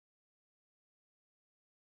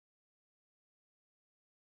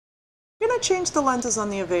We're going to change the lenses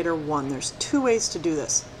on the Evader 1. There's two ways to do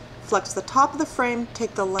this. Flex the top of the frame,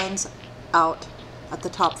 take the lens out at the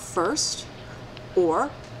top first,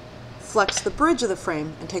 or flex the bridge of the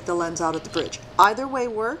frame and take the lens out at the bridge. Either way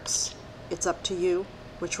works. It's up to you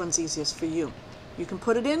which one's easiest for you. You can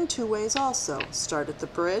put it in two ways also. Start at the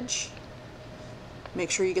bridge.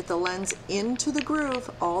 Make sure you get the lens into the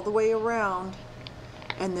groove all the way around,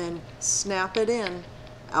 and then snap it in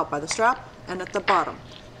out by the strap and at the bottom.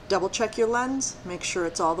 Double check your lens, make sure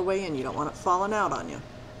it's all the way in. You don't want it falling out on you.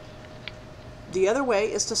 The other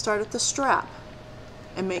way is to start at the strap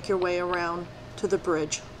and make your way around to the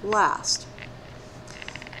bridge last.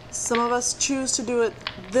 Some of us choose to do it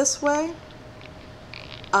this way.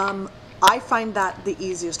 I find that the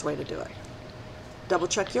easiest way to do it. Double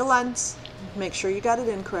check your lens, make sure you got it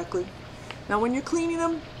in correctly. Now when you're cleaning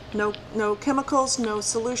them, no chemicals, no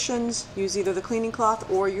solutions. Use either the cleaning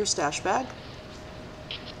cloth or your stash bag.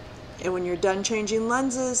 And when you're done changing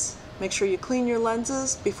lenses, make sure you clean your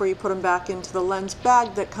lenses before you put them back into the lens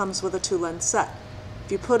bag that comes with a 2-lens set.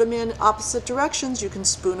 If you put them in opposite directions, you can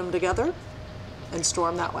spoon them together and store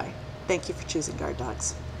them that way. Thank you for choosing Guard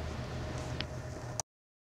Dogs.